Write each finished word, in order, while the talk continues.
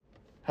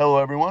Hello,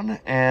 everyone,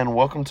 and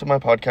welcome to my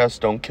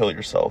podcast, Don't Kill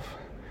Yourself.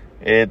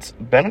 It's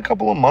been a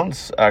couple of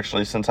months,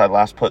 actually, since I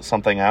last put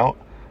something out.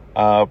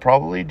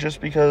 Probably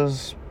just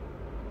because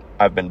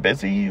I've been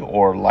busy,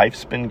 or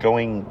life's been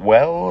going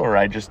well, or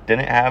I just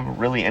didn't have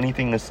really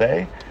anything to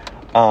say.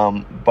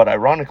 But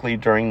ironically,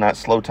 during that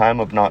slow time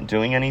of not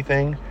doing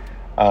anything,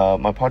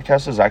 my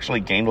podcast has actually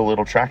gained a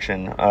little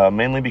traction,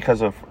 mainly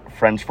because of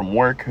friends from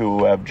work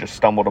who have just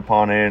stumbled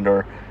upon it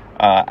or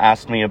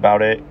asked me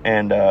about it.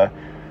 And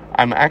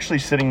I'm actually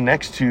sitting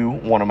next to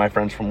one of my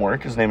friends from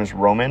work. His name is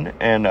Roman,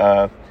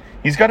 and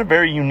he's got a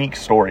very unique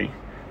story,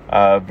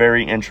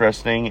 very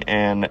interesting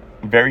and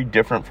very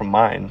different from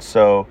mine.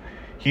 So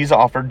he's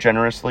offered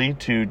generously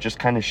to just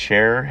kind of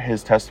share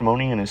his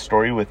testimony and his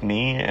story with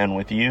me and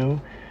with you.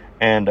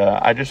 And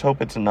I just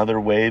hope it's another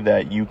way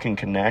that you can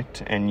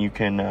connect and you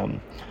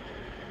can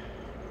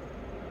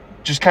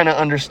just kind of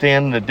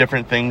understand the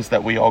different things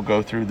that we all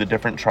go through, the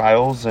different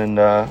trials, and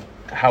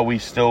how we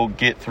still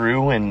get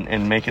through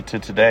and make it to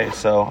today.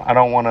 So I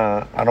don't want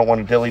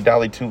to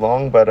dilly-dally too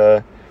long,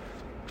 but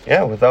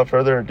yeah, without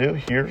further ado,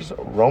 here's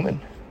Roman.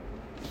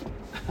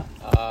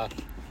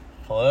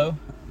 Hello,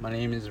 my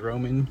name is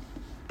Roman.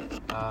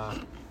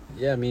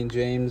 Me and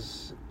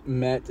James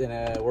met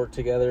and worked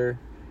together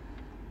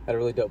at a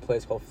really dope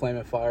place called Flame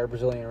and Fire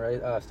Brazilian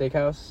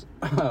Steakhouse.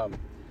 I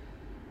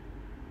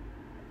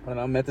don't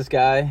know, met this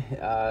guy,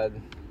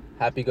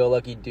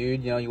 happy-go-lucky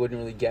dude. You know, you wouldn't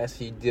really guess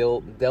he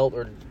dealt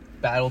or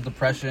battled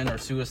depression or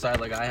suicide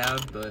like I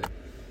have, but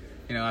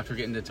you know, after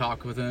getting to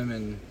talk with him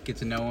and get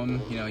to know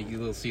him, you know, you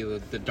will see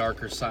the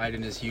darker side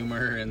in his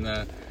humor and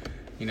the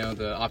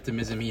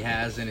optimism he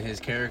has in his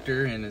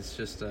character. And it's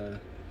just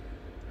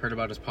heard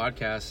about his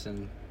podcast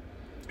and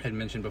had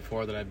mentioned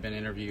before that I've been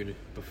interviewed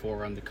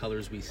before on The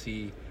Colors We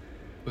See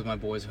with my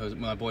boy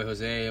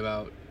Jose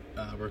about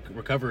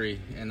recovery,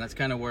 and that's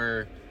kind of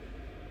where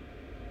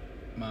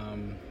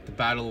the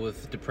battle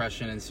with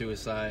depression and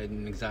suicide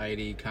and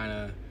anxiety kind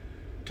of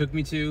took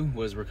me to,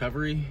 was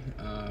recovery.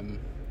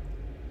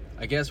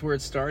 I guess where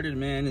it started,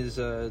 man, is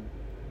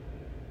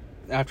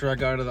after I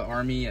got out of the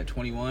Army at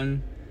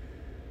 21.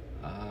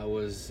 I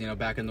was,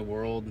 back in the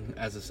world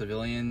as a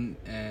civilian,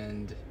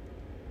 and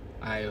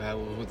I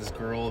was with this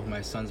girl, my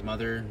son's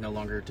mother, no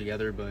longer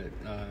together, but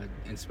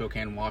in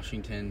Spokane,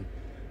 Washington,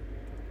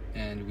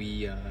 and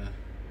we,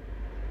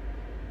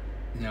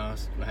 I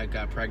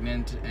got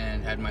pregnant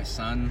and had my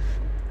son.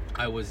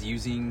 I was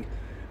using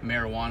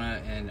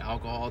marijuana and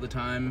alcohol all the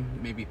time,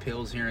 maybe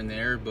pills here and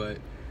there, but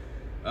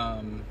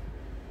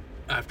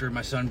after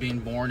my son being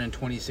born in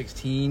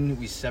 2016,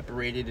 we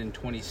separated in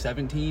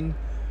 2017,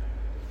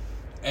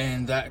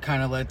 and that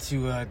kind of led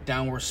to a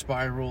downward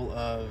spiral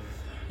of,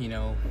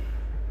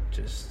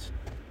 just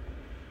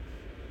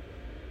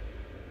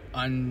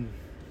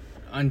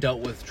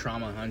undealt with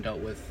trauma,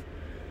 undealt with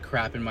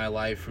crap in my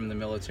life from the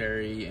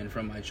military and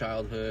from my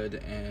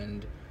childhood.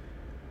 And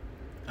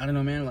I don't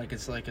know, man,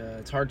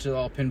 it's hard to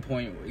all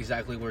pinpoint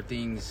exactly where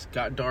things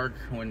got dark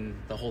when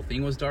the whole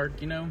thing was dark,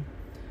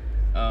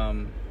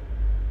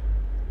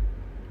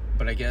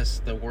 but I guess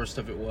the worst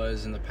of it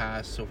was in the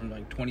past. So from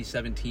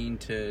 2017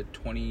 to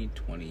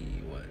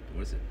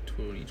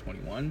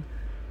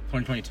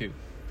 2022,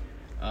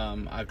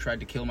 I've tried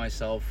to kill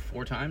myself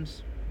 4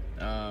 times.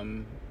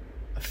 I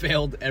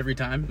failed every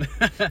time.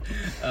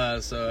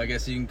 So I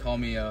guess you can call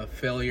me a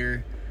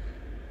failure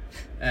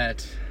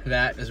at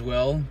that as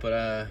well,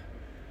 but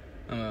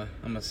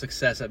I'm a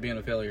success at being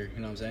a failure,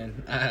 you know what I'm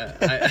saying?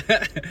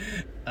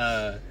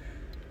 I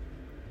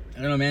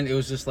don't know, man. It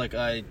was just like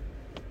I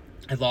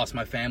lost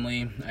my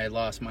family, I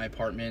lost my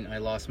apartment, I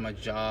lost my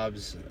job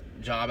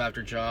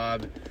after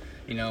job.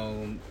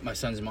 My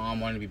son's mom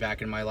wanted to be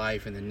back in my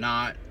life and then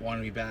not, wanted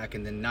to be back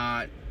and then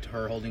not,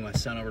 her holding my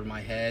son over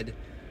my head.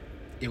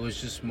 It was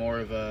just more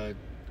of a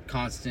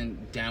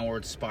constant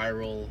downward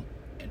spiral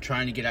and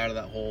trying to get out of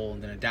that hole,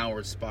 and then a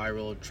downward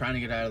spiral, trying to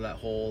get out of that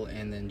hole,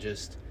 and then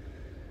just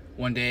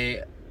one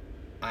day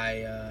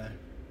I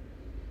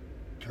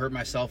hurt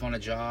myself on a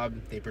job.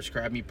 They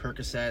prescribed me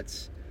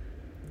Percocets,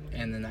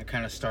 and then that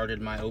kind of started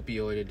my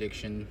opioid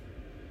addiction,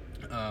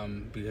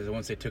 because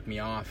once they took me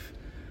off,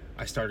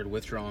 I started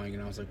withdrawing,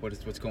 and I was like,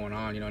 what's going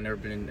on? I've never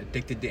been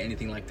addicted to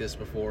anything like this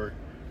before.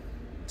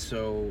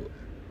 So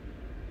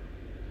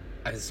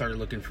I started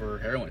looking for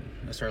heroin.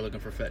 I started looking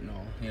for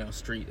fentanyl,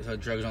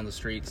 drugs on the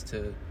streets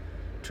to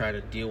try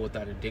to deal with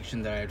that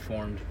addiction that I had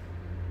formed.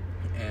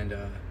 And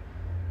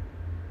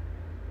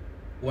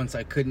once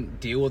I couldn't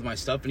deal with my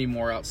stuff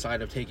anymore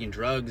outside of taking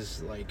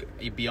drugs, like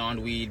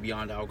beyond weed,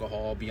 beyond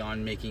alcohol,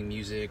 beyond making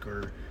music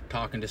or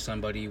talking to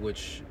somebody,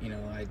 which,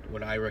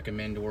 what I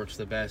recommend works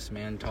the best,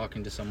 man,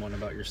 talking to someone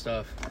about your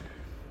stuff,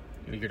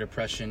 your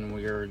depression,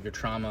 your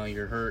trauma,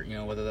 your hurt,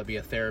 whether that be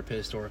a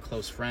therapist or a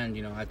close friend,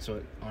 that's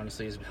what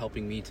honestly is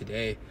helping me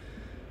today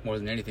more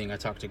than anything. I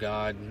talk to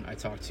God, I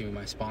talk to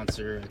my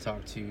sponsor, I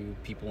talk to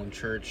people in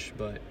church,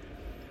 but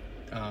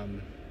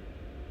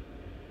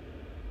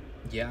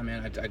yeah,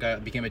 man, I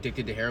became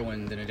addicted to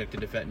heroin, then addicted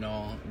to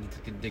fentanyl,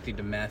 addicted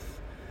to meth.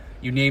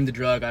 You name the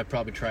drug, I've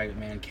probably tried it,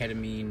 man.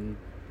 Ketamine,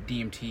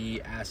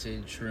 DMT,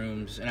 acid,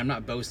 shrooms, and I'm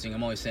not boasting.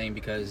 I'm only saying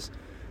because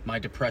my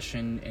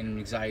depression and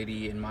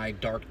anxiety and my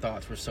dark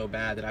thoughts were so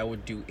bad that I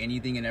would do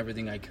anything and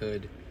everything I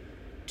could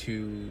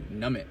to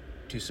numb it,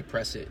 to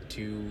suppress it,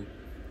 to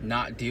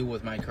not deal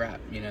with my crap,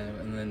 you know.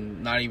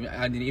 And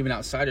then even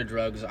outside of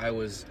drugs, I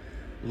was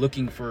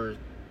looking for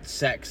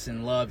sex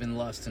and love and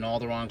lust in all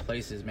the wrong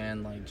places,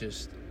 man. Like,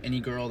 just any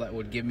girl that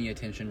would give me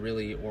attention,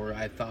 really, or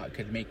I thought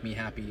could make me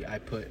happy, I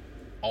put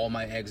all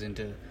my eggs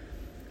into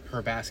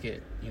her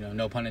basket, you know,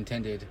 no pun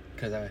intended,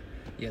 because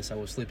I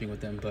was sleeping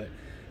with them, but,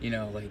 you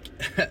know, like,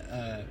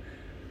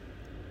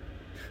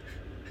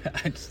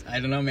 I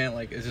don't know, man.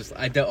 Like, it's just,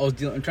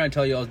 I'm trying to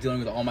tell you, I was dealing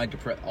with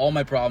all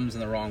my problems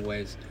in the wrong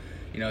ways.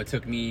 You know, it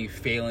took me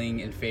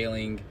failing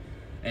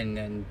and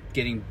then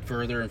getting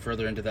further and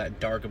further into that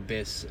dark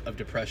abyss of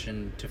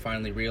depression to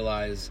finally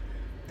realize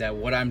that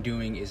what I'm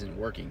doing isn't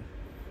working.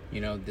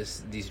 You know,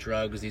 these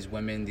drugs, these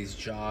women, these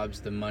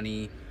jobs, the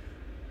money,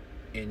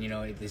 and, you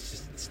know,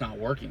 it's not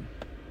working.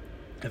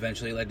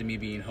 Eventually it led to me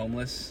being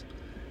homeless.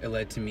 It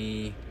led to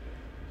me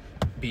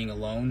being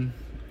alone.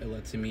 It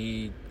led to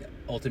me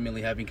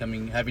ultimately having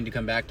to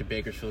come back to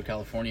Bakersfield,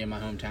 California, my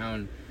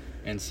hometown,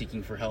 and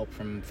seeking for help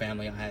from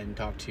family I hadn't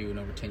talked to in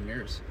over 10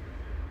 years.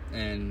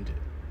 And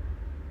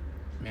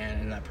man,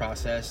 in that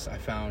process, I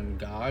found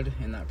God.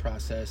 In that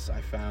process,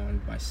 I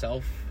found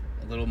myself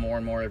a little more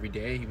and more every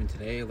day. Even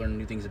today, I learn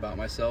new things about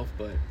myself.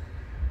 But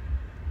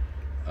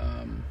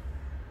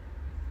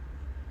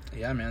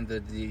yeah, man,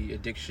 the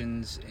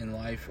addictions in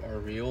life are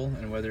real,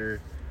 and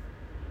whether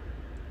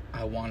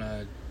I want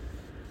to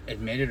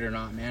admit it or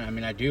not, man, I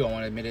mean, I do. I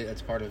want to admit it.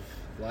 That's part of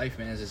life,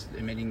 man, is just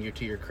admitting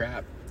to your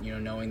crap. You know,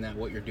 knowing that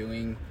what you're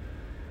doing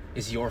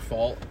is your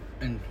fault.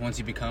 And once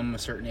you become a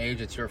certain age,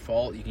 it's your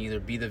fault. You can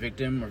either be the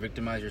victim or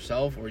victimize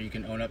yourself, or you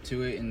can own up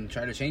to it and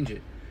try to change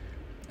it.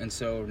 And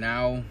so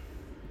now,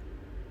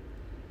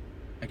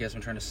 I guess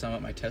I'm trying to sum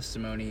up my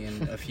testimony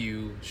in a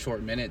few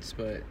short minutes,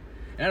 but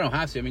and I don't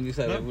have to. I mean, you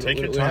said take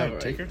your time.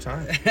 Take your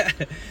time.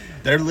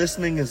 They're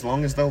listening as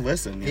long as they'll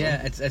listen. You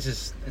know?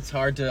 It's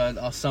hard to.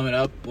 I'll sum it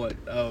up.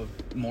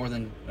 More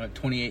than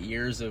 28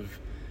 years of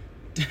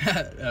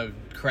of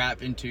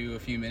crap into a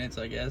few minutes,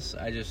 I guess.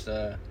 It's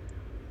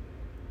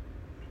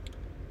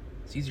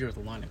easier with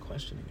a line of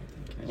questioning, I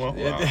think. Well,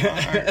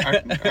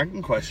 I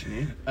can question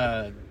you.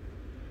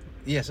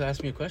 Yeah, so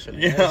ask me a question.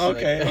 Yeah,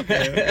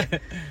 okay.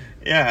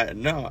 Yeah,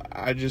 no,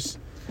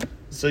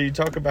 so you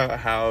talk about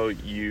how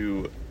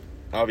you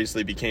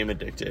obviously became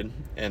addicted,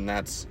 and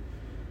that's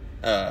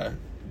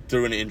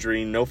through an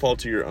injury, no fault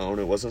to your own.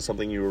 It wasn't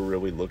something you were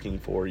really looking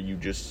for.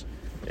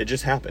 It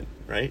just happened,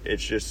 right?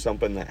 It's just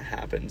something that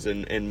happens.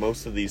 And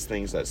most of these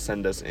things that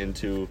send us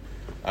into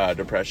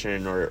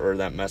depression or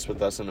that mess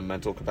with us in a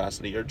mental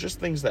capacity are just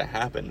things that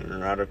happen and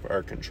are out of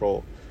our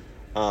control.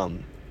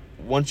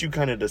 Once you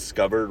kind of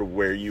discovered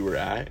where you were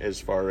at as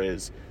far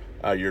as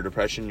your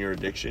depression, your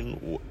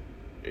addiction,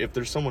 if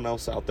there's someone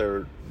else out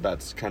there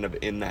that's kind of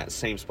in that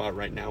same spot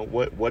right now,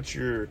 what's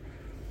your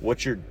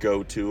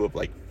go-to of,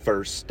 like,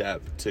 first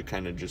step to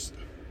kind of just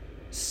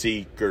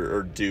seek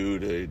or do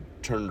to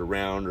turn it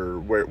around, or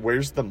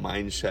where's the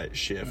mindset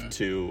shift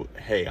to,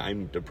 hey,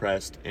 I'm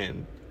depressed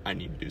and I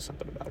need to do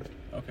something about it?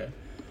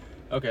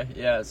 Okay,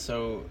 yeah,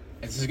 so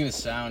this is going to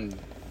sound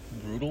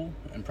brutal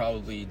and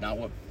probably not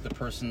what the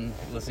person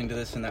listening to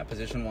this in that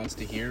position wants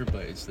to hear,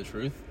 but it's the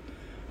truth.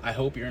 I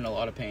hope you're in a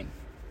lot of pain.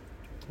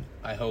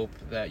 I hope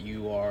that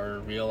you are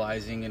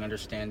realizing and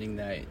understanding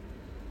that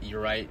you're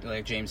right,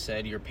 like James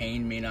said, your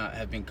pain may not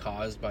have been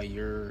caused by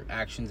your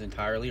actions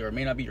entirely, or it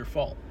may not be your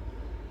fault,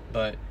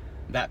 but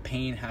that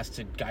pain has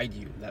to guide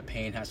you, that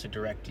pain has to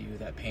direct you,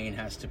 that pain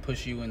has to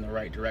push you in the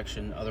right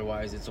direction.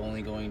 Otherwise, it's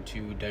only going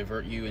to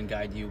divert you and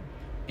guide you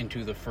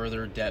into the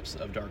further depths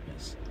of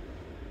darkness.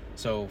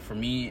 So for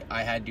me,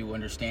 I had to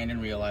understand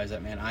and realize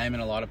that, man, I am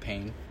in a lot of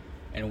pain,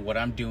 and what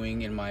I'm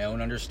doing in my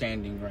own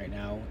understanding right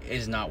now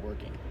is not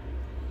working.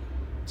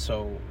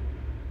 So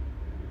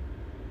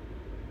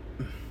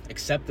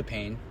accept the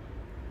pain.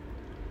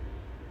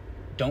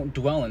 Don't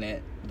dwell in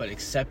it, but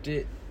accept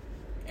it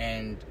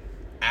and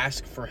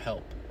ask for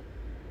help.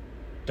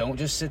 Don't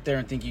just sit there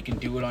and think you can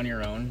do it on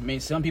your own. I mean,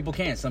 some people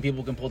can. Some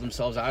people can pull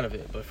themselves out of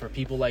it. But for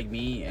people like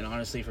me, and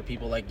honestly for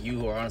people like you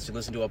who are honestly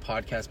listening to a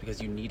podcast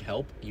because you need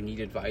help, you need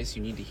advice,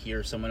 you need to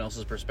hear someone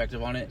else's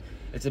perspective on it,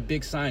 it's a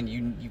big sign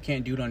you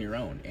can't do it on your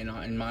own. And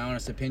in my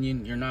honest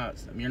opinion, you're not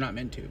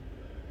meant to.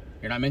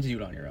 You're not meant to do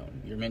it on your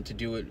own. You're meant to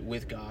do it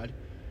with God.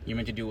 You're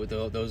meant to do it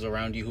with those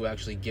around you who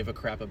actually give a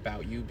crap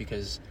about you,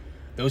 because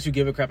those who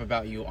give a crap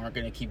about you aren't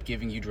going to keep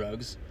giving you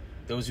drugs.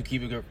 Those who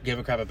give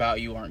a crap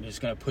about you aren't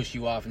just going to push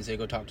you off and say,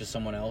 go talk to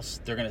someone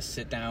else. They're going to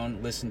sit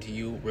down, listen to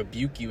you,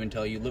 rebuke you, and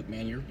tell you, look,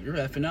 man, you're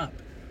effing up.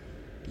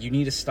 You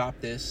need to stop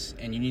this,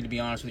 and you need to be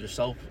honest with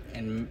yourself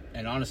and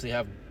honestly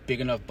have big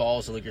enough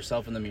balls to look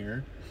yourself in the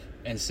mirror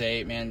and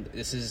say, man,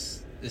 this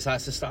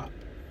has to stop,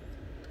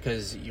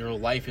 because your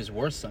life is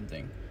worth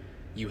something.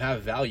 You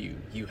have value.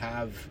 You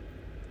have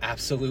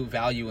absolute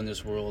value in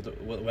this world,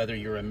 whether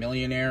you're a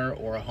millionaire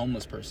or a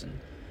homeless person.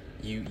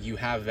 You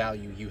have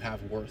value. You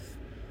have worth.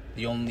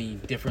 The only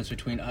difference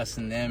between us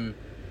and them,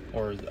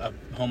 or a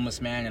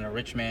homeless man and a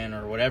rich man,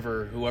 or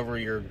whatever, whoever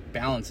your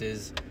balance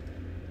is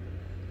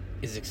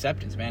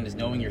acceptance, man, is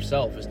knowing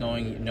yourself, is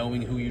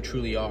knowing who you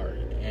truly are.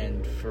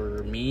 And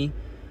for me,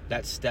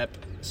 that step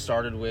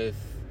started with,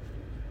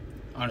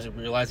 honestly,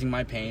 realizing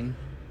my pain,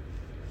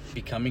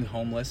 becoming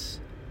homeless,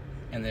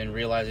 and then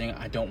realizing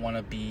I don't want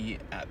to be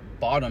at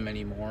bottom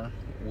anymore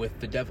with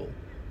the devil,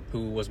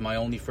 who was my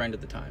only friend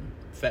at the time.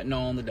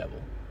 Fentanyl and the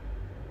devil.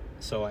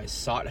 So I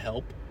sought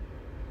help.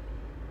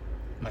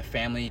 My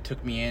family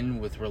took me in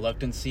with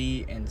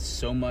reluctancy and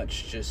so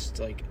much just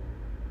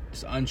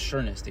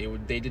unsureness.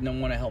 They didn't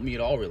want to help me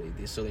at all, really.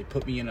 So they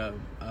put me in a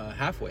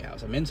halfway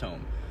house, a men's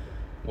home,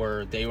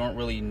 where they weren't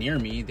really near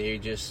me. They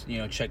just,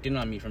 checked in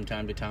on me from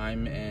time to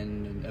time,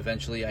 and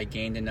eventually I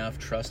gained enough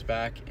trust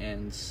back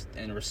and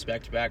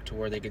respect back to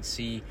where they could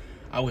see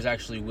I was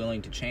actually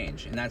willing to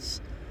change. And that's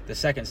the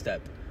second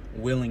step: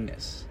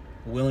 willingness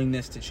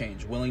to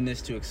change,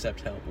 willingness to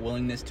accept help,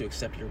 willingness to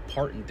accept your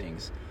part in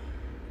things,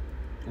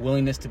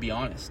 willingness to be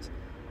honest,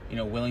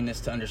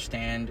 willingness to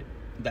understand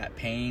that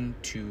pain,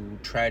 to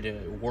try to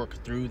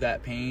work through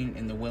that pain,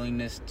 and the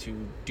willingness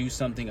to do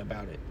something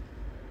about it.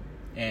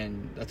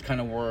 And that's kind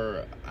of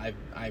where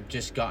I've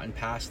just gotten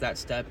past that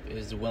step,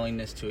 is the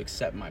willingness to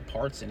accept my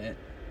parts in it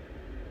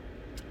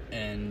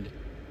and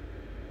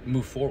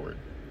move forward.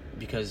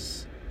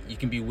 Because you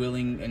can be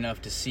willing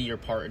enough to see your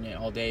part in it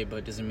all day, but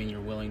it doesn't mean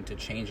you're willing to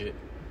change it.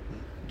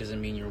 It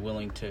doesn't mean you're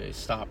willing to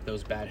stop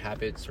those bad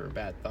habits or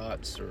bad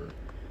thoughts, or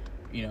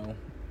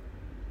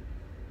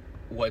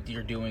what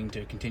you're doing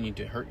to continue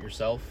to hurt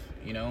yourself,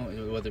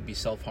 whether it be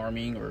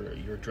self-harming or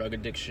your drug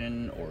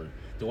addiction, or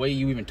the way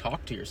you even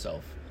talk to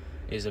yourself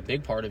is a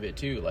big part of it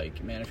too.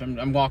 Like, man, if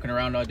I'm walking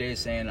around all day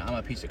saying I'm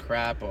a piece of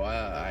crap, or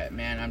I've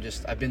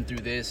been through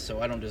this,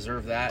 so I don't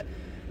deserve that,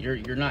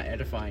 you're not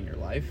edifying your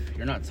life.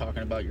 You're not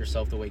talking about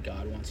yourself the way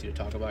God wants you to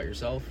talk about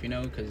yourself,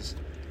 because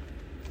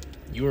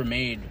you were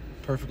made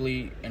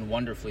perfectly and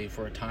wonderfully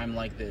for a time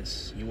like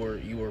this. You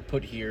were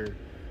put here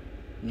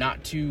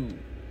not to,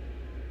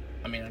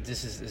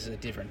 this is a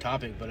different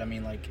topic, but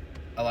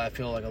I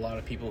feel like a lot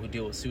of people who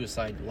deal with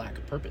suicide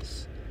lack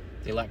purpose.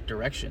 They lack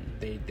direction.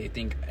 They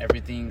think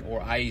everything,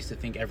 or I used to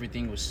think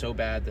everything was so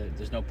bad that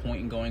there's no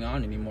point in going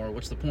on anymore.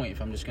 What's the point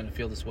if I'm just going to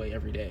feel this way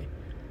every day?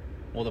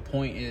 Well, the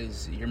point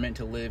is, you're meant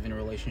to live in a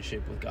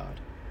relationship with God.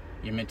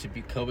 You're meant to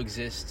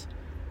coexist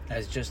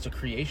as just a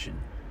creation,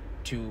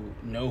 to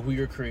know who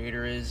your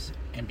creator is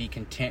and be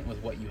content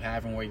with what you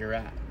have and where you're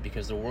at.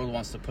 Because the world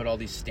wants to put all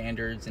these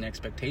standards and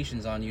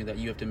expectations on you that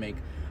you have to make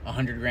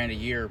 $100,000 a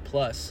year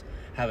plus,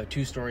 have a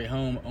 2-story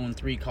home, own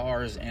 3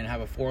 cars, and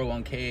have a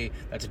 401k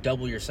that's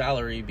double your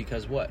salary.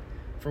 Because what?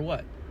 For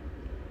what?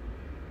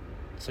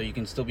 So you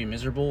can still be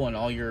miserable in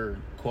all your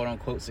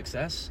quote-unquote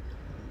success?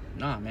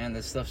 Nah, man,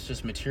 that stuff's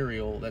just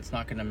material. That's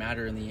not going to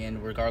matter in the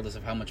end, regardless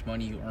of how much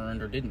money you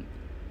earned or didn't.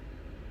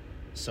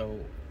 So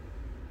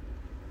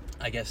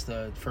I guess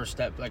the first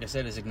step, like I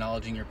said, is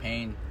acknowledging your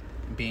pain,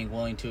 being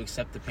willing to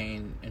accept the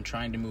pain, and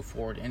trying to move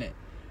forward in it.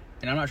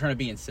 And I'm not trying to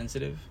be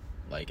insensitive.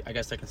 I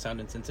guess that can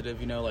sound insensitive,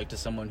 to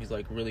someone who's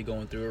really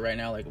going through it right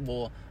now.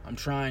 Well, I'm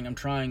trying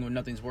when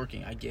nothing's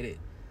working. I get it.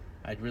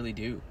 I really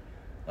do.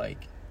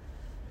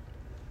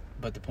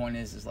 But the point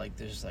is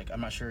there's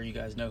I'm not sure you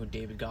guys know who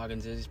David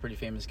Goggins is. He's a pretty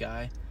famous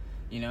guy,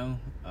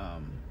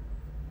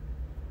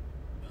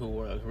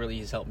 who really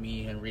has helped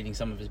me in reading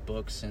some of his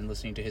books and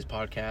listening to his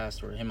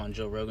podcast, or him on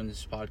Joe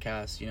Rogan's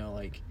podcast.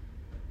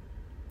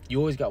 You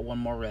always got one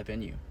more rep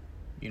in you.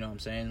 You know what I'm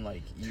saying?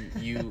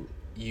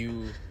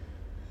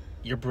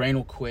 Your brain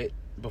will quit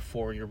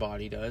before your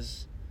body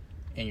does,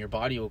 and your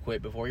body will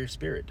quit before your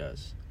spirit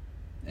does.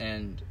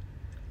 And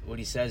what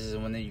he says is,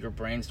 when your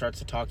brain starts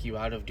to talk you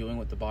out of doing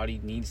what the body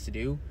needs to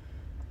do,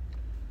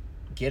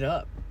 get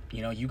up.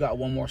 You got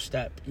one more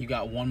step. You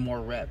got one more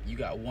rep. You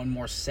got one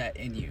more set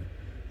in you.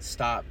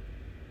 Stop.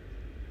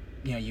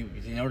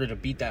 In order to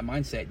beat that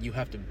mindset, you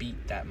have to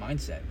beat that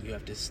mindset. You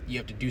have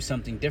to do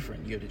something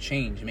different. You have to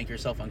change, make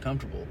yourself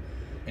uncomfortable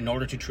in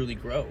order to truly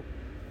grow.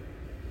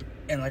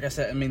 And like I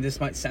said, this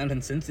might sound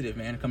insensitive,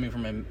 man, coming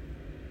from a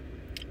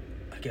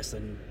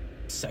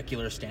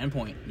secular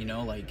standpoint.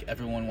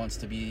 Everyone wants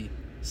to be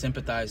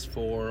sympathized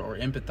for or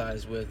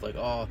empathize with,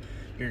 oh,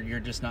 you're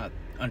just not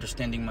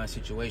understanding my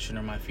situation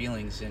or my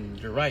feelings. And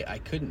you're right, I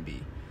couldn't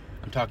be.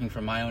 I'm talking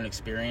from my own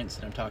experience,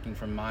 and I'm talking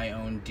from my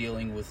own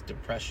dealing with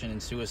depression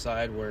and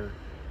suicide, where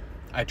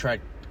I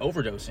tried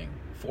overdosing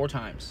 4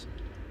 times.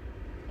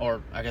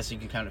 Or I guess you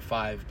can count it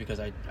 5, because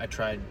I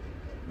tried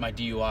my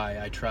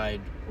DUI, I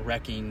tried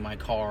wrecking my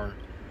car,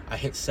 I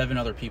hit 7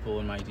 other people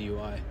in my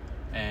DUI,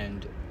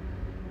 and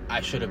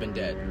I should have been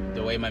dead.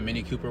 The way my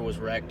Mini Cooper was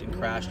wrecked and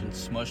crashed and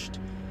smushed,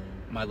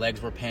 my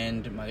legs were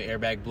pinned, my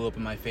airbag blew up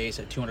in my face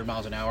at 200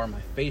 miles an hour,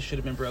 my face should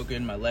have been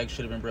broken, my legs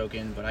should have been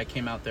broken, but I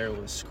came out there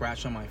with a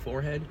scratch on my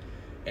forehead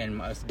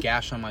and a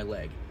gash on my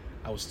leg.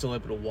 I was still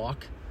able to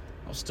walk.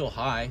 I was still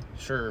high,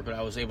 sure, but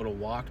I was able to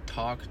walk,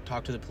 talk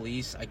to the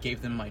police. I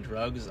gave them my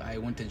drugs. I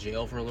went to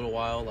jail for a little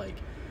while.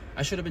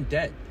 I should have been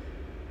dead.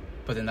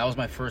 But then that was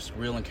my first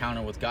real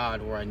encounter with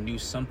God, where I knew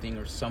something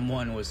or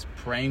someone was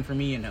praying for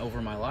me and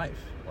over my life.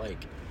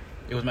 Like,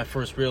 it was my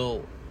first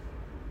real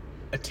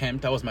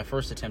attempt. That was my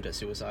first attempt at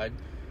suicide.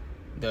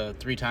 The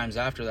 3 times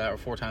after that, or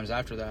 4 times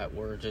after that,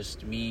 were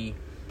just me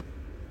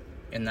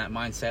in that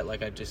mindset,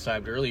 like I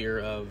described earlier,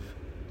 of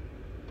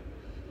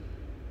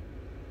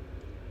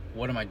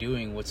what am I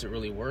doing? What's it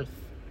really worth?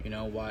 You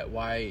know,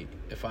 why,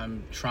 if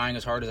I'm trying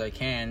as hard as I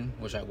can,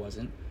 which I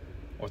wasn't,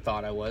 or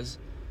thought I was,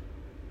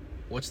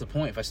 what's the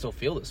point if I still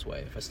feel this way?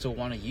 If I still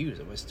want to use,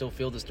 if I still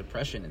feel this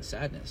depression and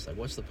sadness, like,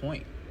 what's the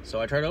point? So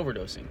I tried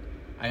overdosing.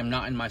 I am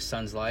not in my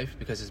son's life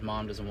because his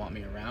mom doesn't want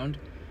me around,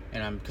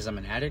 and because I'm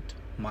an addict,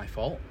 my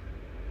fault.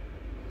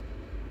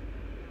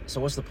 So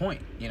what's the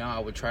point? You know, I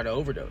would try to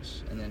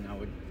overdose, and then I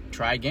would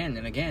try again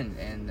and again,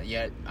 and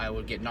yet I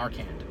would get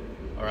Narcan,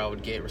 or I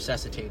would get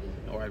resuscitated,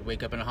 or I'd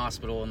wake up in a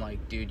hospital and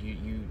like, dude,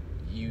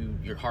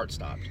 your heart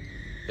stopped.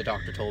 The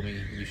doctor told me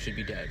you should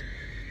be dead.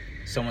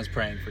 Someone's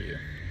praying for you.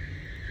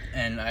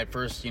 And at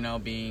first, you know,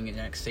 being an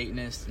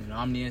ex-Satanist and an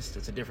omniist,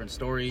 it's a different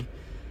story,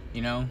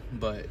 you know,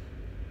 but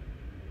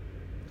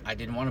I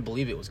didn't want to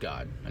believe it was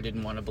God. I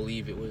didn't want to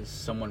believe it was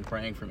someone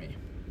praying for me.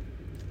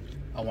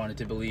 I wanted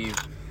to believe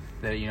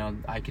that, you know,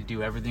 I could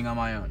do everything on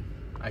my own.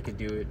 I could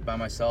do it by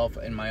myself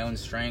in my own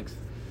strength.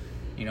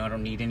 You know, I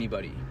don't need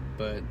anybody.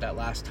 But that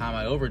last time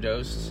I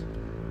overdosed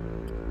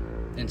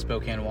in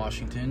Spokane,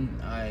 Washington,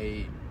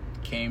 I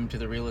came to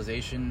the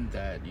realization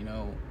that, you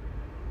know,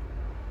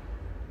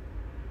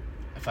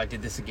 if I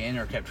did this again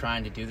or kept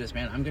trying to do this,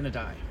 man, I'm gonna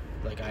die.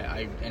 Like,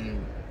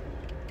 and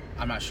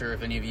I'm not sure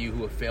if any of you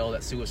who have failed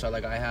at suicide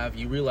like I have,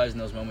 you realize in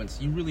those moments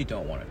you really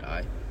don't want to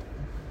die.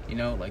 You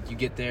know, like, you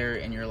get there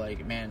and you're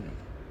like, man,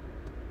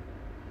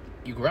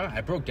 you cry.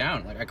 I broke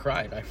down. Like, I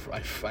cried.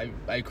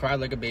 I cried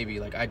like a baby.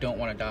 Like, I don't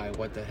want to die.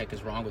 What the heck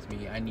is wrong with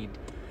me? And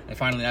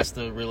finally, that's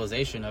the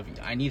realization of,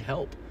 I need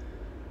help.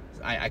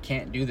 I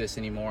can't do this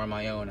anymore on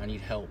my own. I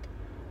need help.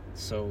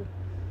 So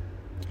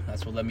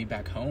that's what led me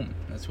back home.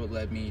 That's what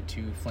led me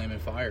to Flame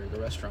and Fire, the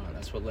restaurant.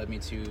 That's what led me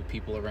to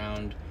people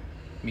around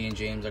me and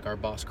James, like our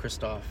boss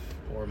Christoph,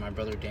 or my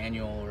brother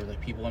Daniel, or like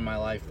people in my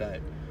life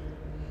that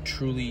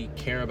truly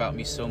care about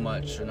me so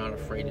much. They're not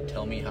afraid to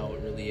tell me how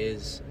it really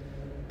is.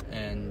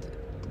 And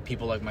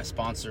people like my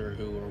sponsor,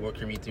 who are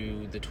working me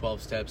through the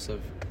 12 steps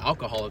of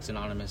Alcoholics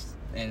Anonymous.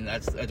 And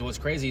that's what's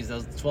crazy, is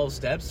those 12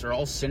 steps are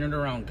all centered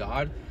around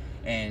God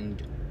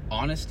and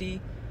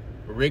honesty,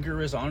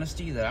 rigorous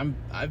honesty, that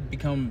I've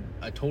become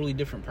a totally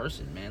different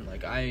person, man.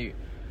 Like,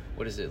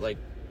 what is it, like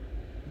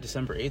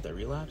December 8th I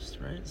relapsed,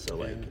 right?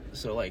 So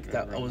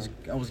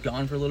I was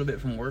gone for a little bit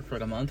from work, for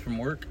like a month from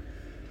work.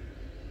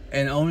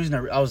 And the only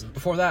reason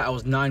before that, I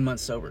was 9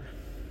 months sober,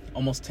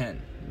 almost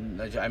 10.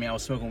 I mean, I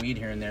was smoking weed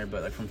here and there,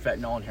 but like from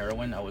fentanyl and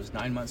heroin, I was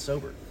 9 months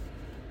sober.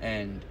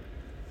 And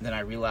then I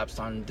relapsed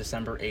on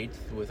December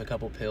 8th with a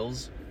couple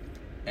pills.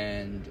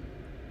 And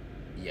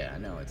yeah, I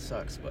know it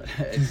sucks, but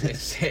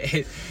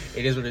it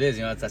is what it is.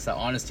 You know, that's that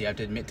honesty. I have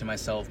to admit to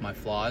myself my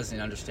flaws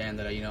and understand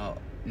that, you know,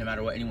 no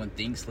matter what anyone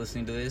thinks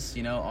listening to this,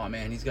 you know, oh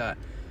man, he's got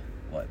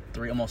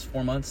almost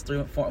 4 months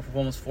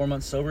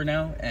sober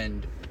now.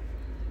 And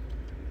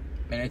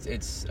man,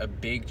 it's a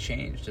big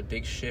change, it's a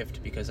big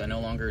shift, because I no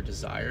longer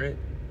desire it.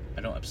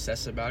 I don't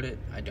obsess about it.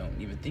 I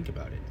don't even think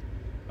about it.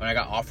 When I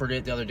got offered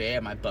it the other day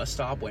at my bus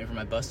stop, waiting for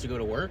my bus to go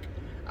to work,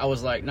 I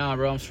was like, nah,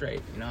 bro, I'm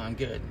straight. You know, I'm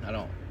good. I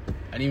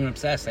didn't even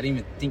obsess. I didn't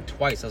even think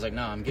twice. I was like,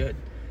 nah, I'm good.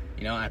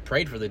 You know, I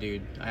prayed for the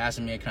dude. I asked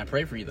him, can I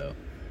pray for you, though?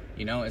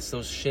 You know, it's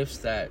those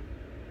shifts in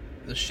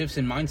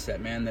mindset,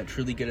 man, that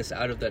truly get us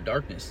out of that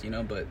darkness, you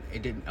know. But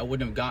I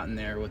wouldn't have gotten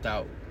there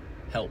without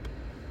help,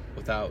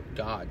 without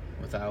God,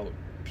 without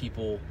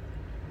people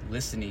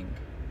listening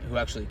who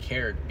actually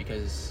cared,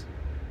 because,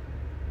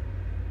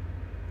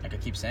 like I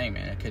keep saying,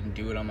 man, I couldn't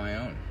do it on my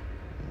own.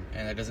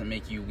 And that doesn't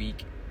make you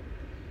weak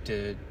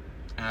to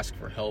ask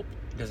for help.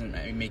 It doesn't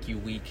make you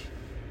weak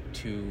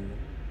to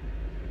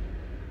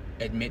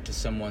admit to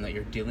someone that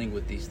you're dealing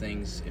with these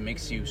things. It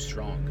makes you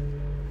strong.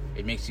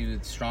 It makes you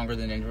stronger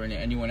than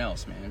anyone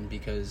else, man,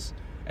 because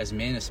as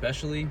men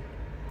especially,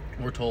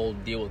 we're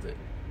told deal with it.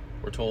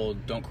 We're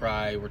told don't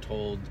cry. We're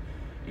told,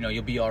 you know,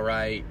 you'll be all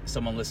right.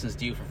 Someone listens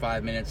to you for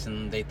 5 minutes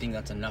and they think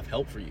that's enough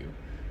help for you.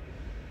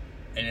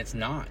 And it's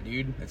not,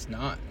 dude. It's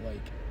not.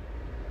 Like,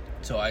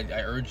 so I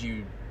urge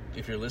you,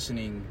 if you're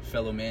listening,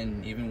 fellow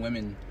men, even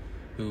women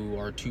who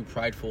are too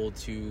prideful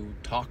to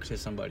talk to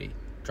somebody,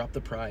 drop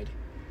the pride,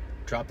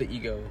 drop the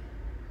ego,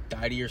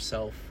 die to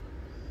yourself,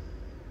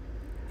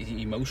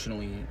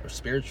 emotionally or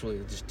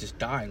spiritually. Just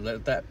die.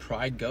 Let that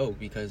pride go,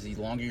 because the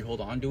longer you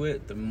hold on to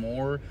it, the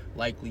more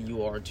likely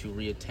you are to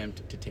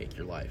reattempt to take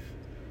your life,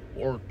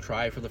 or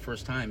try for the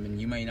first time.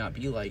 And you may not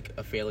be like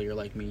a failure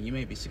like me. You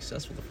may be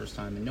successful the first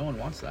time, and no one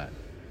wants that.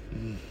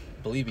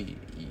 Believe me,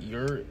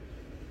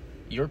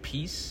 your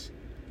peace,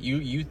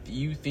 you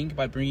think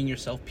by bringing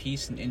yourself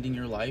peace and ending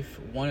your life,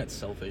 one, it's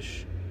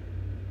selfish.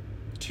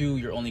 Two,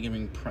 you're only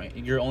going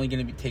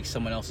to take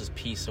someone else's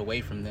peace away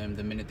from them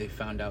the minute they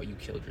found out you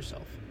killed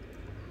yourself.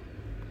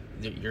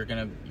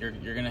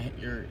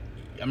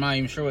 I'm not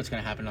even sure what's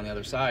going to happen on the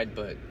other side,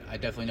 but I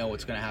definitely know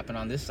what's going to happen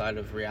on this side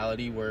of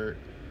reality, where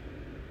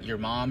your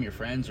mom, your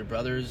friends, your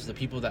brothers, the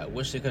people that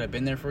wish they could have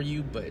been there for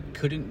you but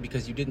couldn't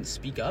because you didn't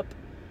speak up,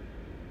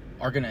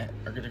 are gonna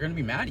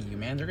be mad at you,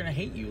 man. They're gonna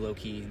hate you, low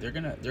key. They're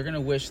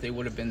gonna wish they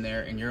would have been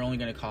there, and you're only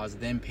gonna cause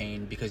them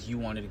pain because you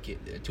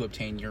wanted to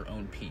obtain your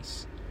own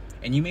peace.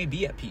 And you may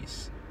be at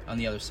peace on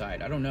the other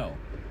side. I don't know.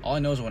 All I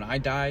know is when I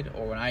died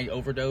or when I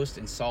overdosed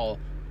and saw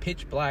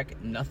pitch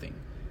black nothing,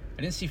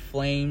 I didn't see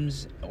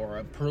flames or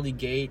a pearly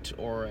gate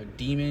or a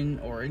demon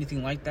or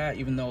anything like that.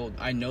 Even though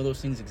I know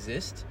those things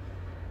exist,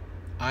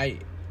 I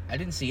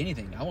didn't see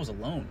anything. I was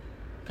alone,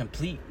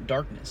 complete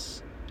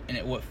darkness, and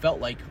it what felt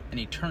like an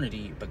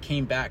eternity, but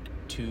came back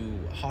to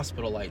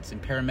hospital lights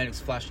and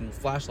paramedics flashing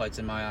flashlights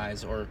in my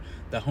eyes, or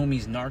the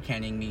homies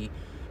Narcaning me,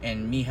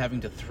 and me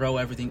having to throw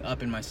everything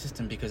up in my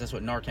system because that's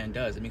what Narcan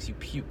does. It makes you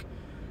puke.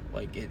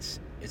 Like, it's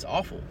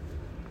awful,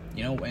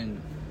 you know.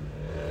 And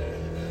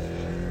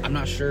I'm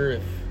not sure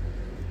if,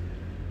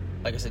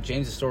 like I said,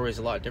 James' story is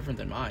a lot different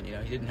than mine. You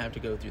know, he didn't have to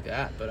go through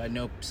that, but I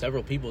know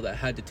several people that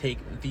had to take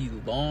the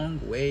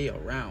long way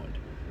around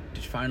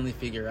to finally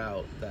figure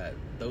out that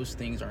those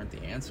things aren't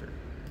the answer,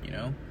 you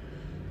know?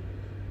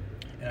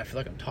 And I feel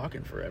like I'm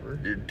talking forever.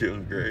 You're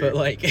doing great. But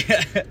like,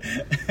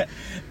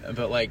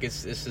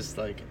 it's just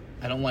like,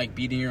 I don't like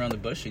beating around the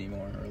bush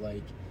anymore,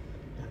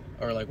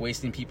 or like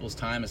wasting people's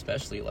time,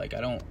 especially. Like,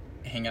 I don't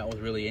hang out with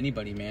really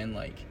anybody, man.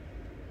 Like,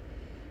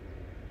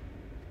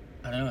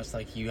 I don't know, it's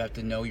like you have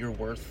to know your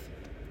worth,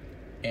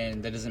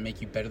 and that doesn't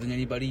make you better than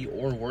anybody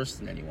or worse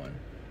than anyone.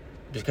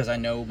 Just because I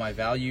know my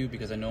value,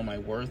 because I know my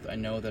worth, I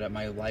know that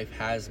my life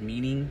has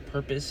meaning,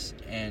 purpose,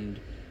 and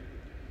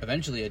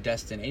eventually a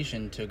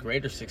destination to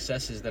greater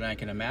successes than I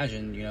can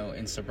imagine, you know,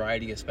 in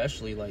sobriety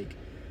especially. Like,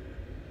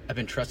 I've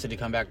been trusted to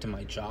come back to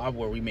my job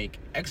where we make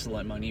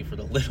excellent money for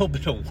the little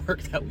bit of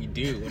work that we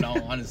do, in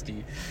all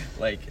honesty.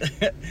 Like,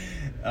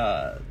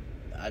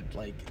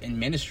 in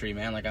ministry,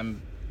 man, like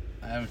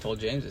I haven't told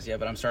James this yet,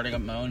 but I'm starting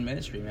up my own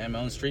ministry, man, my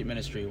own street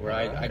ministry, where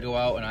I go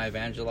out and I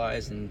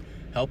evangelize and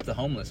help the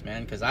homeless,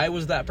 man, because I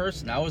was that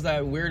person. I was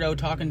that weirdo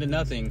talking to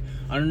nothing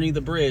underneath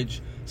the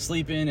bridge,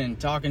 sleeping and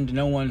talking to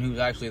no one who's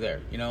actually there,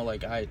 you know.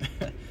 Like, I've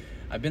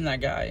been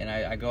that guy, and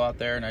I go out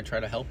there and I try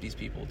to help these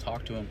people,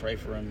 talk to them, pray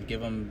for them, give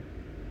them,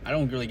 I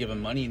don't really give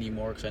them money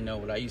anymore because I know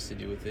what I used to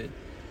do with it,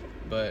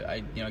 but I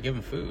give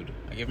them food,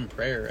 I give them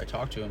prayer, I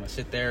talk to them, I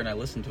sit there and I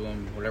listen to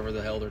them, whatever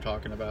the hell they're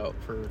talking about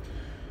for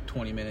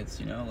 20 minutes,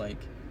 you know,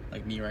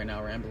 like me right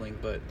now rambling.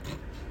 But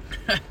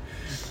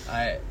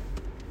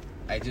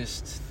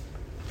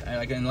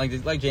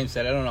like James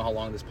said, I don't know how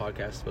long this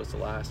podcast is supposed to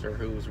last or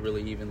who's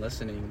really even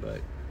listening,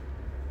 but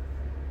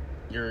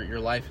your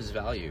life is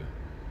value.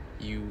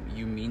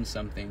 You mean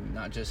something,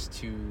 not just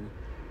to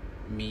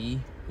me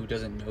who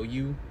doesn't know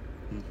you,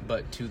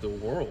 but to the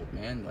world,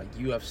 man. Like,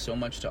 you have so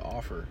much to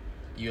offer,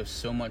 you have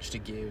so much to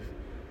give,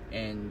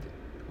 and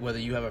whether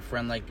you have a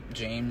friend like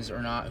James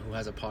or not who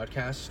has a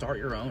podcast, start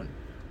your own.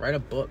 Write a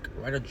book,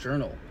 write a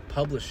journal,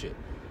 publish it.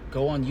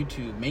 Go on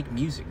YouTube, make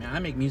music. Man, I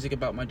make music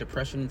about my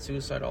depression and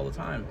suicide all the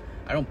time.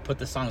 I don't put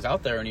the songs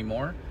out there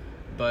anymore,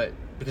 but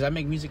because I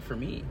make music for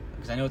me,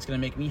 because I know it's going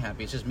to make me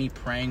happy. It's just me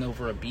praying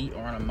over a beat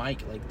or on a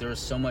mic. Like, there's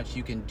so much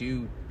you can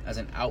do as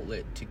an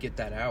outlet to get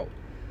that out.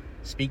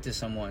 Speak to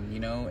someone, you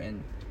know,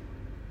 and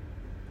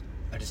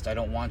I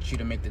don't want you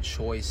to make the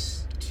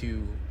choice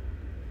to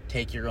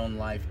take your own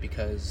life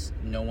because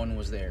no one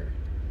was there.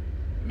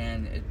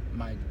 Man,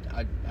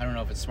 I don't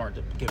know if it's smart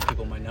to give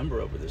people my number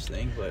over this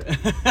thing, but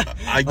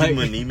I give them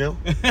an email.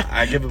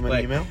 I give them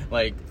an email.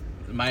 Like,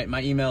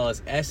 my email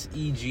is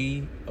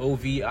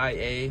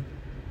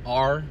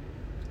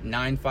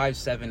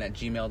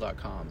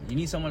segovir957@gmail.com. You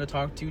need someone to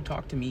talk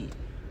to me.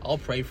 I'll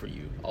pray for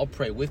you. I'll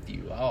pray with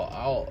you.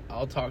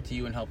 I'll talk to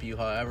you and help you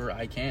however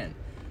I can.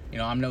 You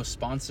know, I'm no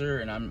sponsor,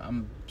 and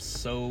I'm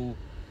so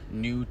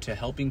new to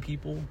helping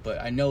people,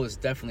 but I know it's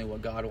definitely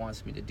what God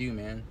wants me to do,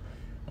 man.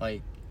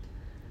 Like,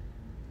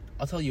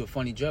 I'll tell you a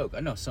funny joke. I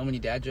know so many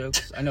dad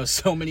jokes. I know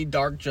so many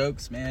dark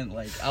jokes, man.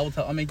 Like,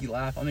 I'll make you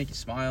laugh. I'll make you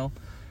smile.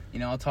 You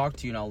know, I'll talk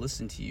to you and I'll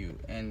listen to you.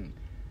 And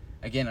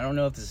again, I don't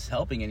know if this is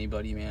helping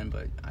anybody, man,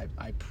 but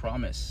I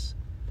promise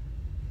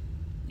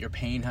your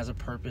pain has a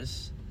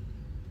purpose.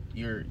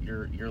 Your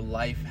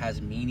life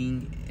has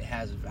meaning. It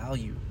has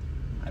value.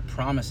 I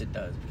promise it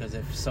does. Because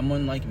if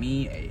someone like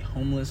me, a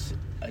homeless,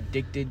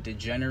 addicted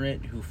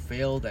degenerate who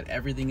failed at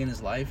everything in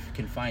his life,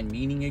 can find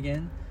meaning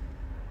again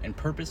and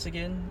purpose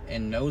again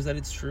and knows that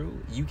it's true,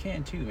 you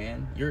can too,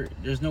 man.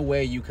 There's no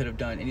way you could have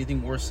done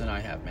anything worse than I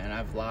have, man.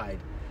 I've lied,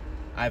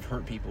 I've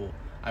hurt people,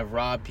 I've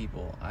robbed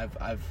people, I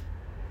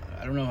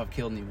don't know if I've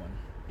killed anyone,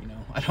 you know.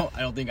 I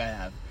don't think I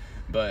have,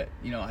 but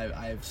you know,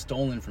 I've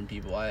stolen from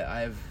people.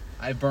 I've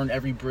burned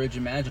every bridge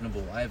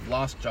imaginable. I've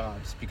lost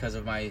jobs because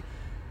of my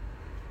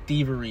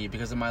thievery,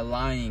 because of my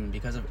lying,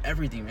 because of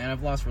everything, man.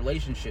 I've lost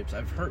relationships.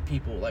 I've hurt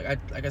people. Like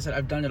I said,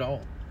 I've done it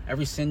all.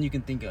 Every sin you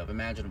can think of,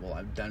 imaginable,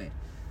 I've done it.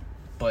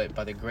 But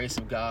by the grace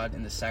of God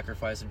and the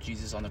sacrifice of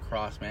Jesus on the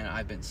cross, man,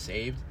 I've been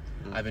saved.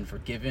 I've been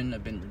forgiven.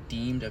 I've been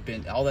redeemed.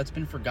 All that's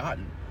been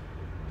forgotten.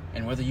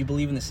 And whether you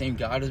believe in the same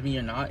God as me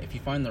or not, if you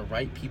find the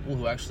right people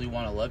who actually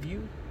want to love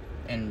you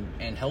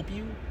and help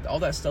you, all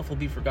that stuff will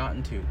be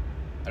forgotten too.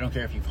 I don't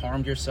care if you've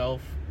harmed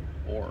yourself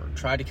or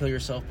tried to kill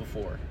yourself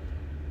before.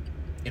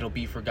 It'll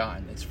be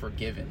forgotten. It's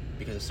forgiven.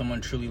 Because if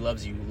someone truly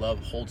loves you, love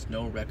holds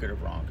no record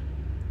of wrong.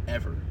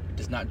 Ever. It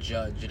does not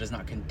judge. It does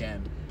not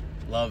condemn.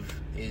 Love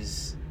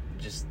is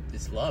just,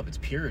 it's love. It's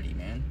purity,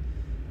 man.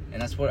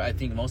 And that's what I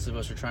think most of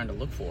us are trying to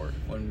look for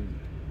when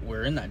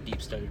we're in that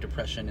deep state of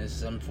depression, is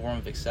some form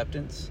of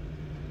acceptance,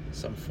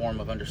 some form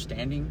of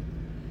understanding.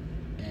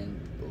 And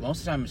most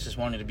of the time it's just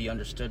wanting to be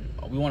understood.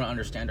 We want to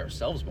understand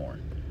ourselves more.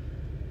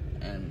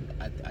 And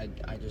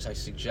I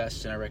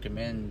suggest and I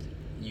recommend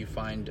you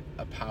find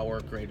a power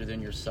greater than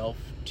yourself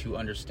to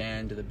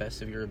understand to the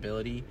best of your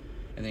ability,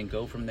 and then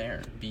go from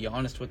there. Be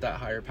honest with that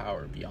higher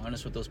power. Be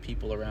honest with those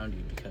people around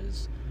you,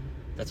 because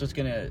that's what's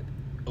going to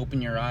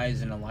open your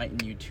eyes and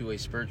enlighten you to a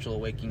spiritual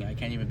awakening I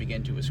can't even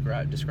begin to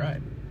describe.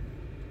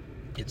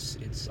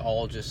 It's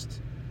all just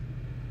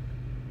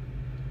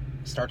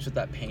starts with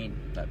that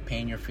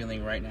pain you're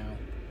feeling right now.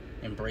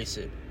 Embrace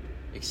it,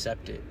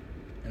 accept it,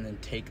 and then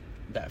take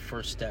that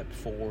first step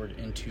forward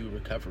into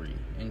recovery,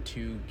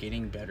 into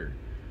getting better.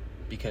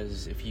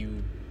 Because if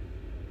you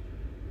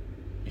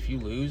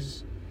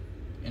lose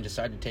and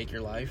decide to take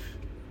your life,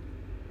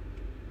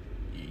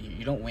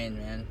 you don't win,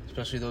 man.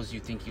 Especially those you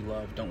think you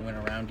love don't win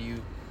around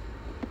you.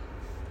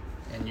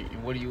 And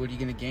what are you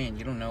going to gain?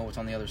 You don't know what's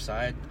on the other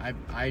side.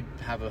 I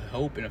have a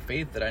hope and a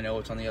faith that I know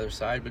what's on the other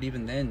side, but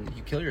even then,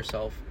 you kill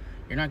yourself,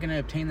 you're not going to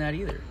obtain that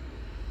either.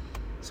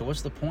 So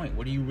what's the point?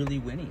 What are you really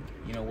winning?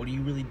 What are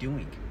you really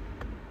doing?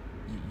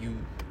 You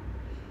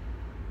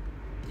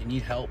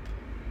need help,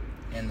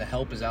 and the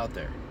help is out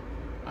there.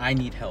 I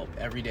need help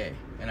every day,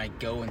 and I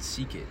go and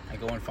seek it. I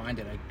go and find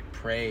it. I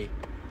pray.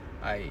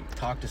 I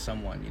talk to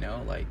someone.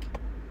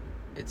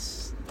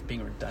 It's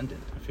being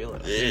redundant. I feel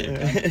it.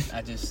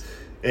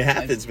 It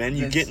happens, man.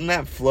 You get in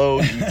that flow.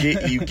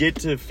 You get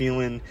to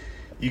feeling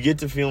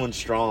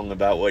strong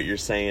about what you're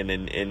saying,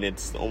 and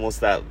it's almost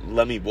that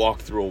let me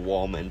walk through a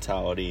wall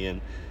mentality.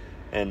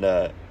 And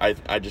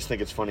I just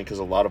think it's funny because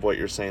a lot of what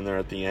you're saying there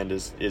at the end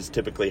is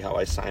typically how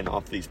I sign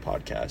off these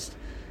podcasts.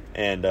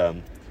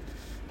 And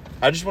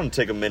I just want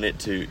to take a minute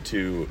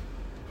to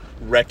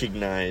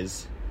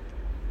recognize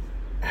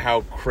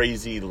how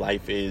crazy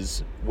life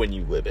is when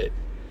you live it.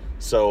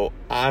 So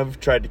I've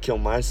tried to kill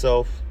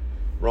myself.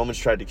 Roman's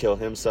tried to kill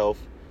himself.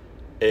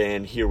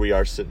 And here we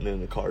are sitting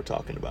in the car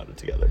talking about it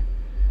together.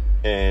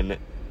 And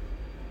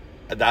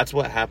that's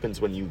what happens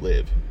when you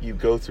live. You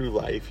go through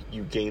life,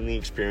 you gain the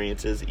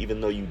experiences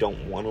even though you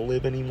don't want to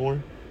live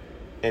anymore,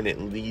 and it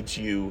leads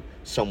you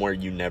somewhere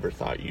you never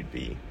thought you'd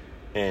be.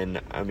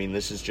 And I mean,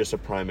 this is just a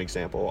prime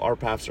example. Our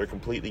paths are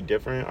completely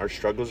different, our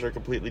struggles are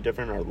completely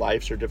different, our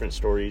lives are different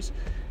stories,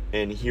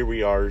 and here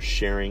we are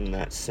sharing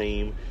that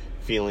same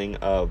feeling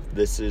of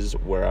this is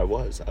where I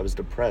was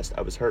depressed,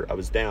 I was hurt, I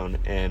was down,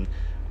 and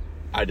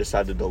I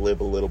decided to live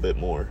a little bit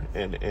more,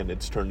 and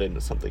it's turned into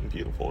something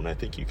beautiful, and I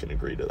think you can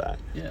agree to that.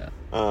 Yeah.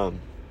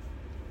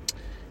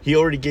 He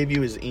already gave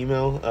you his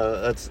email.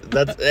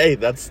 Hey,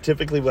 that's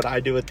typically what I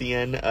do at the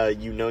end.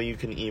 You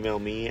can email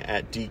me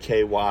at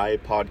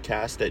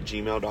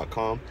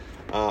dkypodcast@gmail.com.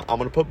 I'm going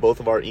to put both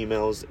of our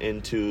emails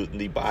into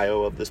the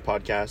bio of this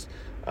podcast,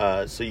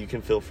 so you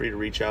can feel free to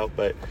reach out.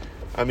 But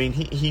I mean,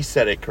 he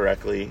said it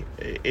correctly.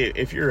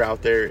 If you're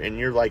out there and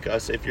you're like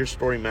us, if your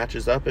story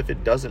matches up, if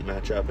it doesn't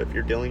match up, if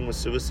you're dealing with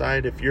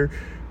suicide, if you're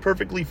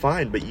perfectly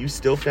fine, but you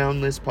still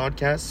found this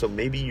podcast, so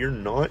maybe you're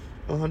not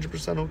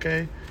 100%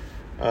 okay,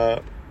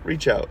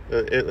 reach out.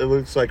 It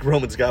looks like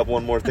Roman's got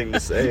one more thing to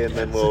say, and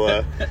then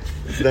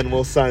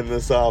we'll sign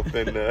this off.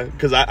 And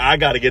because I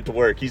got to get to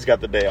work, he's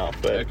got the day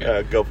off, but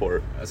okay. Go for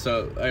it.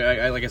 So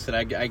I like I said,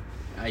 I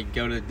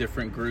go to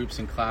different groups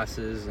and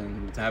classes,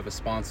 and to have a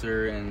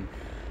sponsor. And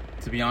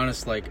to be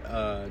honest,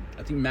 I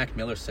think Mac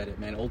Miller said it,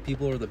 man. Old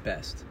people are the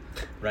best,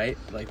 right?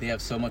 Like, they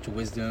have so much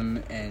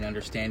wisdom and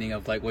understanding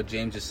of, like what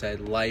James just said,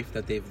 life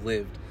that they've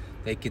lived.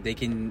 They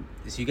can.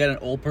 So you got an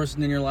old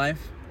person in your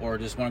life, or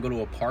just want to go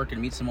to a park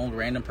and meet some old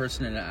random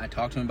person, and I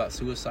talk to him about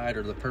suicide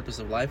or the purpose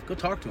of life. Go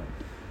talk to him.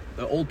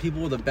 The old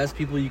people are the best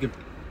people you can,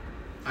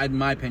 in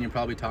my opinion,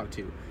 probably talk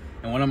to.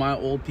 And one of my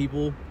old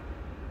people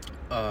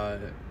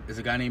is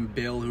a guy named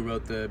Bill who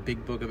wrote the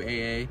Big Book of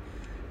AA.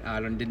 I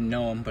didn't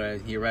know him, but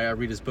I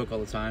read his book all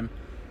the time.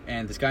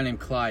 And this guy named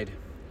Clyde,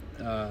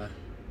 or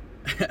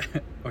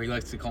he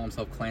likes to call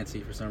himself Clancy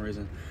for some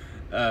reason,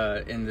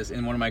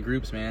 in one of my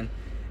groups, man.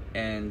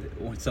 And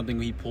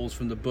something he pulls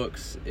from the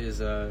books is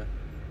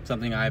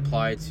something I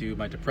apply to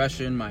my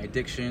depression, my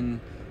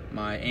addiction,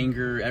 my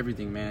anger,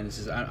 everything, man. This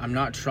is I'm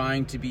not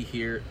trying to be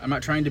here. I'm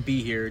not trying to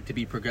be here to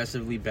be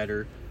progressively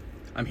better.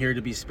 I'm here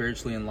to be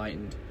spiritually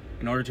enlightened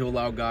in order to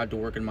allow God to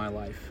work in my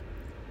life.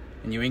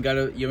 And you ain't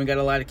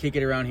gotta lie to kick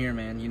it around here,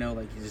 man. You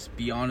just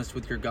be honest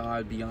with your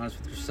God, be honest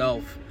with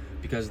yourself,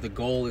 because the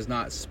goal is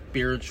not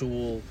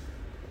spiritual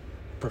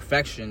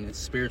perfection, it's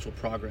spiritual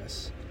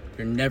progress.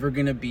 You're never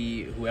going to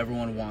be who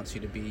everyone wants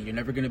you to be. You're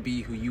never going to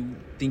be who you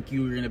think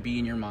you're going to be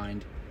in your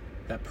mind.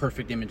 that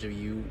perfect image of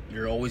you.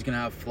 You're always gonna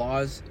have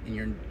flaws,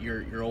 and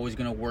you're always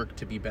gonna work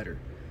to be better.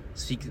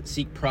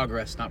 Seek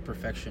progress, not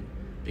perfection,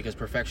 because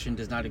perfection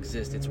does not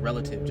exist. It's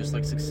relative, just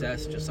like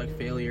success, just like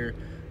failure,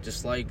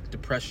 just like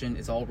depression.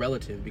 It's all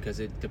relative because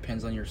it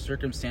depends on your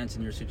circumstance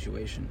and your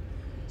situation.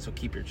 So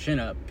keep your chin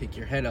up, pick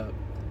your head up,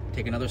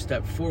 take another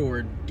step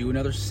forward, do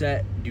another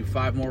set, do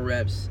 5 more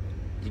reps.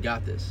 You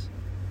got this.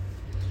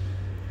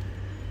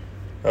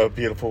 A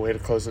beautiful way to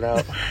close it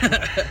out.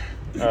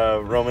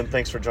 Roman,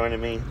 thanks for joining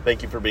me.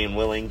 Thank you for being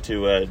willing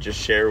to just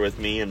share with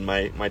me and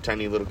my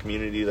tiny little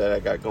community that I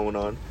got going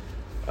on.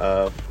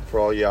 For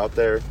all you out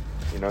there,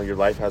 you know, your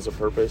life has a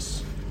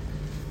purpose.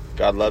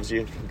 God loves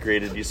you. He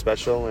created you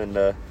special.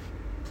 And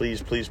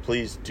please, please,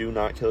 please do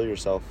not kill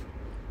yourself.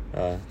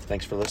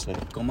 Thanks for listening.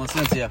 Como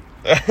esencia.